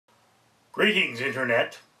Greetings,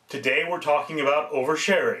 Internet. Today we're talking about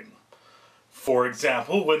oversharing. For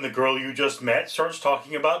example, when the girl you just met starts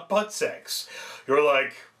talking about butt sex, you're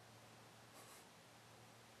like,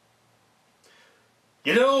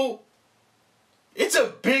 you know, it's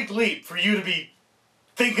a big leap for you to be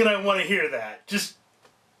thinking I want to hear that. Just,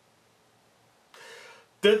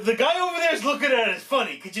 the guy over there's looking at it as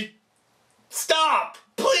funny. Could you stop,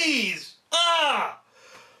 please? Ah!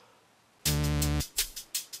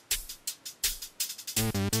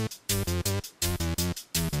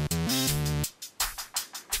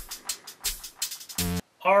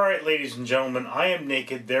 Alright, ladies and gentlemen, I am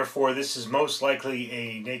naked, therefore this is most likely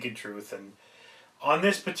a naked truth, and on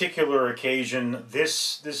this particular occasion,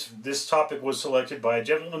 this topic was selected by a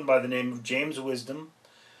gentleman by the name of James Wisdom,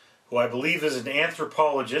 who I believe is an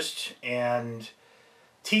anthropologist and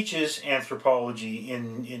teaches anthropology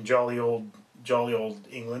in jolly old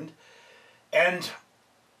England. And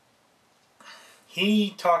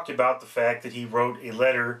he talked about the fact that he wrote a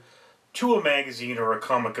letter to a magazine or a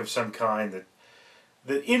comic of some kind that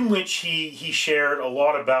in which he shared a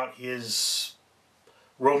lot about his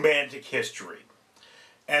romantic history.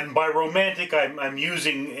 And by romantic, I'm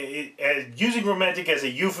using romantic as a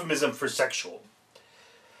euphemism for sexual.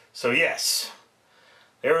 So yes,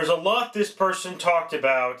 there is a lot this person talked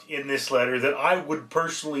about in this letter that I would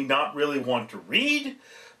personally not really want to read,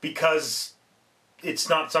 because it's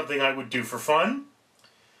not something I would do for fun.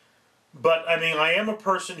 But I mean, I am a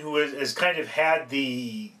person who has kind of had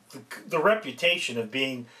the reputation of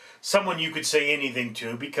being someone you could say anything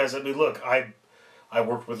to, because I mean, look, I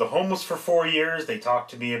worked with the homeless for 4 years. They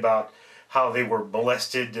talked to me about how they were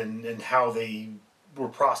molested and how they were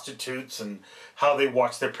prostitutes and how they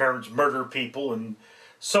watched their parents murder people and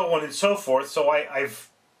so on and so forth. So I've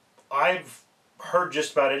heard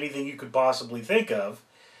just about anything you could possibly think of.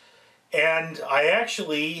 And I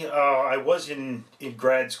actually, I was in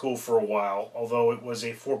grad school for a while, although it was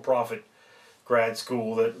a for-profit grad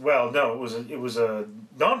school that, well, no, it was a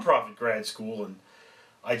non-profit grad school, and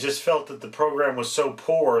I just felt that the program was so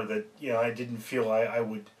poor that, you know, I didn't feel I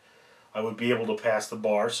would be able to pass the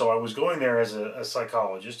bar. So I was going there as a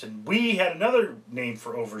psychologist, and we had another name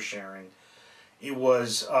for oversharing. It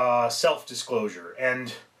was self-disclosure,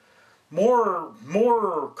 and more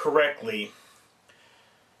correctly,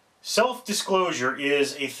 self-disclosure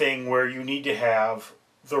is a thing where you need to have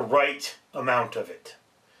the right amount of it.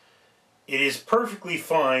 It is perfectly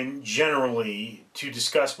fine, generally, to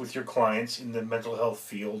discuss with your clients in the mental health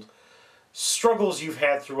field struggles you've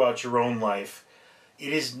had throughout your own life.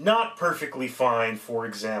 It is not perfectly fine, for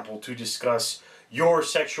example, to discuss your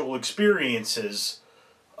sexual experiences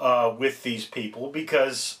with these people,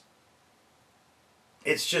 because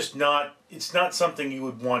it's just not, it's not something you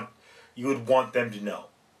would want them to know.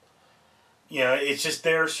 You know, it's just,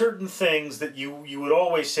 there are certain things that you would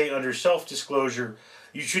always say under self-disclosure.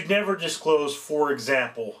 You should never disclose, for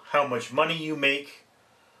example, how much money you make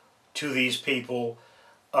to these people,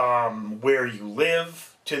 where you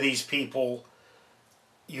live to these people,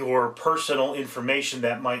 your personal information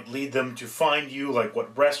that might lead them to find you, like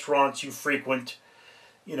what restaurants you frequent,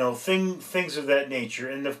 you know, things of that nature.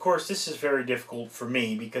 And of course, this is very difficult for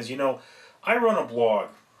me because, you know, I run a blog.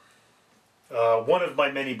 One of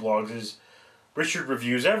my many blogs is Richard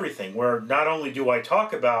Reviews Everything, where not only do I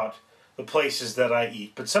talk about the places that I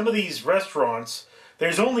eat, but some of these restaurants,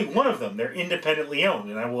 there's only one of them. They're independently owned,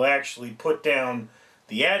 and I will actually put down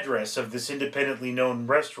the address of this independently known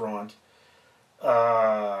restaurant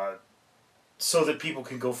so that people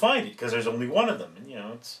can go find it, because there's only one of them. And you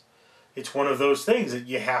know, it's one of those things that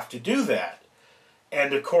you have to do that.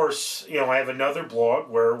 And of course, you know, I have another blog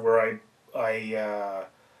where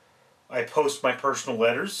I post my personal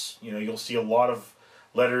letters. You know, you'll see a lot of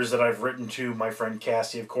letters that I've written to my friend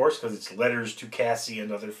Cassie, of course, because it's letters to Cassie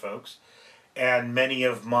and other folks. And many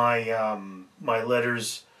of my my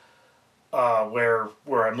letters where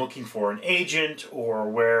I'm looking for an agent, or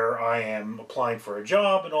where I am applying for a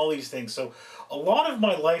job, and all these things. So a lot of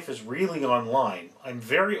my life is really online. I'm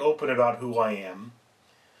very open about who I am.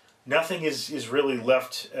 Nothing is really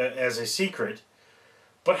left as a secret.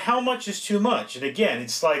 But how much is too much? And again,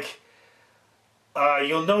 it's like,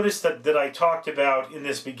 you'll notice that I talked about in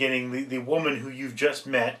this beginning the woman who you've just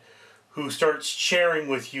met, who starts sharing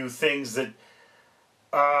with you things that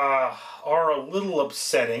are a little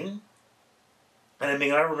upsetting. And I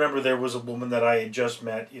mean, I remember there was a woman that I had just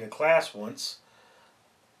met in a class once,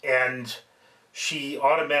 and she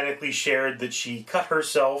automatically shared that she cut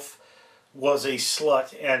herself, was a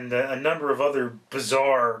slut, and a number of other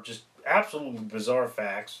bizarre, just absolutely bizarre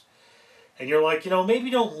facts. And you're like, you know,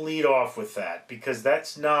 maybe don't lead off with that, because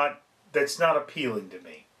that's not appealing to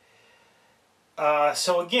me.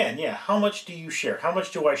 So again, yeah, how much do you share? How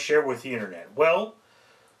much do I share with the internet? Well,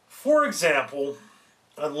 for example,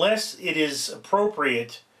 unless it is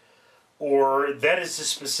appropriate or that is a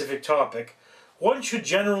specific topic, one should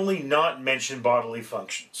generally not mention bodily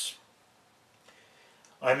functions.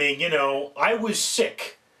 I mean, I was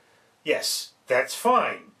sick. Yes, that's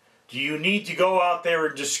fine. Do you need to go out there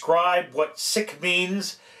and describe what sick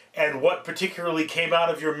means and what particularly came out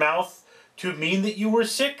of your mouth to mean that you were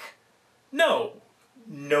sick? No.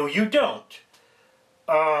 No, you don't.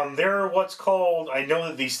 There are what's called, I know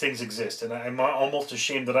that these things exist, and I'm almost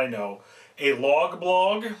ashamed that I know, a log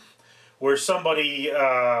blog, where somebody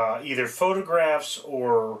either photographs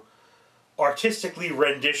or artistically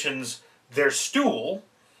renditions their stool,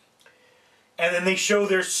 and then they show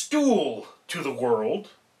their stool to the world.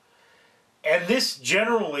 And this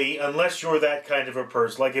generally, unless you're that kind of a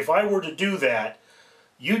person, like if I were to do that,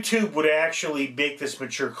 YouTube would actually make this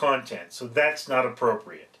mature content, so that's not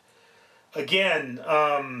appropriate. Again,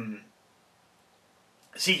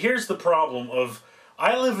 see, here's the problem of,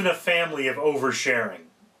 I live in a family of oversharing.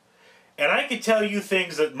 And I could tell you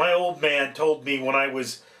things that my old man told me when I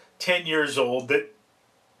was 10 years old that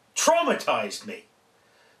traumatized me.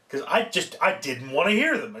 Because I didn't want to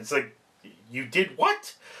hear them. It's like, you did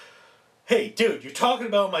what? Hey, dude, you're talking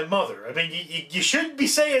about my mother. I mean, you shouldn't be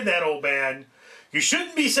saying that, old man. You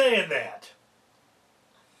shouldn't be saying that.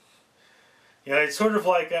 It's sort of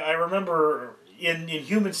like, I remember in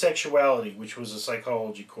Human Sexuality, which was a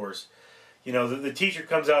psychology course, the teacher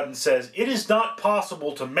comes out and says, it is not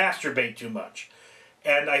possible to masturbate too much.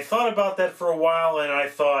 And I thought about that for a while, and I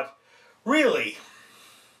thought, really?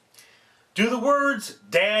 Do the words,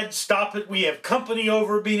 Dad, stop it, we have company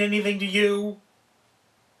over, mean anything to you?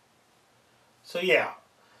 So yeah,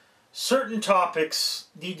 certain topics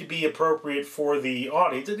need to be appropriate for the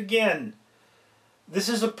audience. And again, this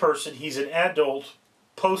is a person, he's an adult,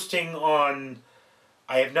 posting on,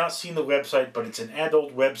 I have not seen the website, but it's an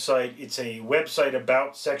adult website. It's a website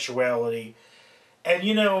about sexuality. And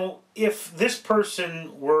if this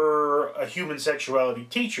person were a human sexuality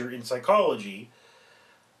teacher in psychology,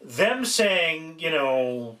 them saying,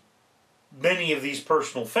 many of these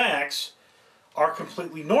personal facts are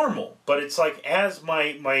completely normal. But it's like, as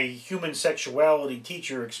my human sexuality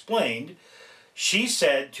teacher explained, she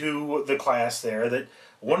said to the class there that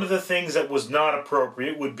one of the things that was not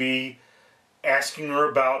appropriate would be asking her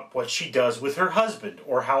about what she does with her husband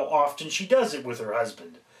or how often she does it with her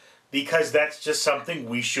husband, because that's just something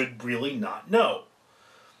we should really not know.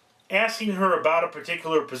 Asking her about a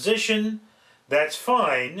particular position, that's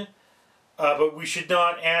fine, but we should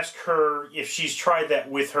not ask her if she's tried that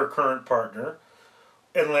with her current partner,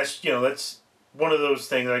 unless, that's one of those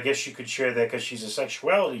things. I guess you could share that because she's a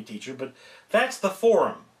sexuality teacher, but that's the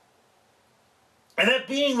forum. And that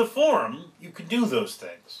being the forum, you can do those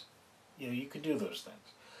things. You can do those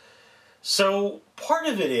things. So part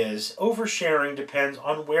of it is, oversharing depends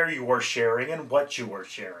on where you are sharing and what you are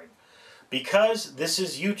sharing. Because this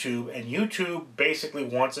is YouTube, and YouTube basically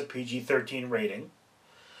wants a PG-13 rating.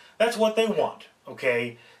 That's what they want,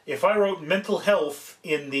 okay? If I wrote mental health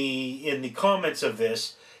in the comments of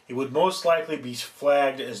this, it would most likely be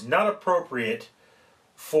flagged as not appropriate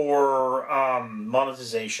for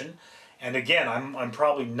monetization. And again, I'm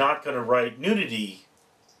probably not going to write nudity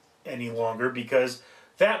any longer, because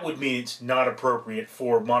that would mean it's not appropriate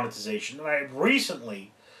for monetization. And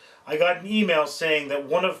I got an email saying that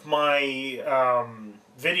one of my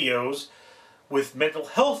videos with mental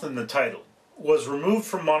health in the title was removed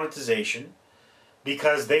from monetization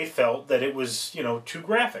because they felt that it was, too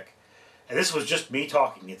graphic. And this was just me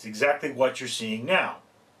talking. It's exactly what you're seeing now.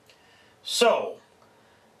 So,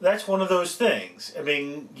 that's one of those things. I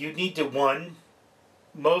mean, you need to, one,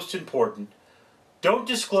 most important, don't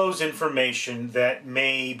disclose information that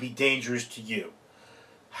may be dangerous to you.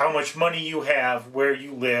 How much money you have, where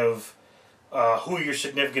you live, who your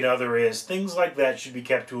significant other is, things like that should be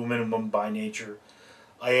kept to a minimum by nature.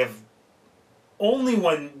 I have only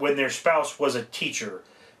when their spouse was a teacher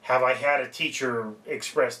have I had a teacher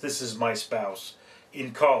express, this is my spouse,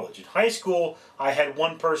 in college. In high school, I had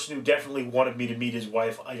one person who definitely wanted me to meet his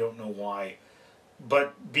wife. I don't know why.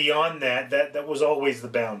 But beyond that was always the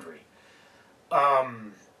boundary.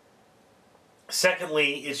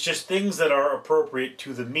 Secondly, it's just things that are appropriate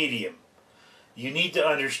to the medium. You need to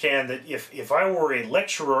understand that if I were a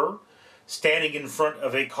lecturer standing in front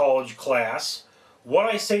of a college class, what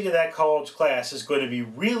I say to that college class is going to be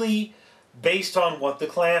really based on what the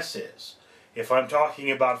class is. If I'm talking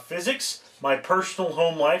about physics, my personal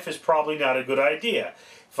home life is probably not a good idea.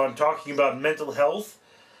 If I'm talking about mental health,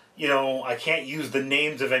 I can't use the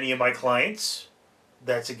names of any of my clients.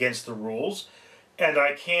 That's against the rules. and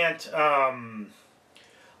I can't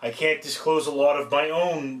disclose a lot of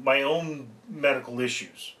my own medical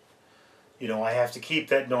issues. You know, I have to keep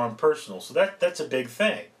that non-personal. So that's a big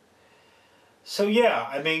thing. So yeah,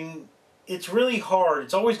 I mean, it's really hard.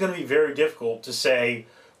 It's always going to be very difficult to say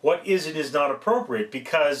what is and is not appropriate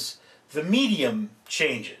because the medium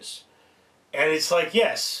changes. And it's like,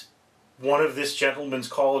 yes, one of this gentleman's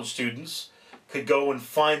college students could go and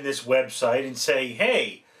find this website and say,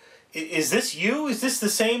 hey, is this you? Is this the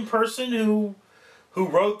same person who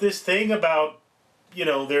wrote this thing about, you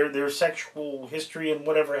know, their sexual history and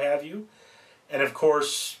whatever have you? And of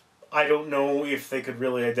course, I don't know if they could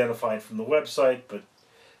really identify it from the website, but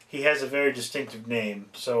he has a very distinctive name.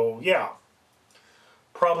 So yeah,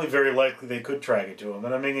 probably very likely they could track it to him.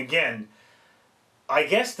 And I mean, again, I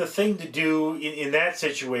guess the thing to do in that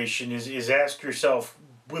situation is ask yourself,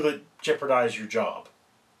 will it jeopardize your job,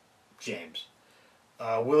 James?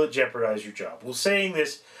 Will it jeopardize your job? Will sharing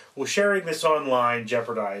this online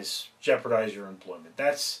jeopardize your employment?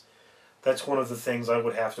 That's one of the things I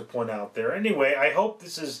would have to point out there. Anyway, I hope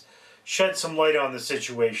this has shed some light on the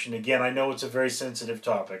situation. Again, I know it's a very sensitive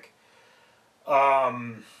topic.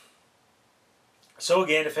 So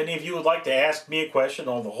again, if any of you would like to ask me a question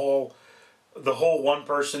on the whole one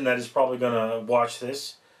person that is probably going to watch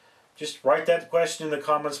this, just write that question in the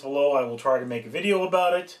comments below. I will try to make a video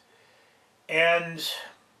about it. And,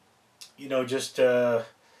 you know, just live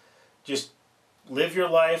your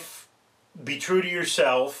life, be true to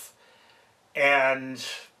yourself, and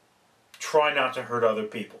try not to hurt other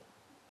people.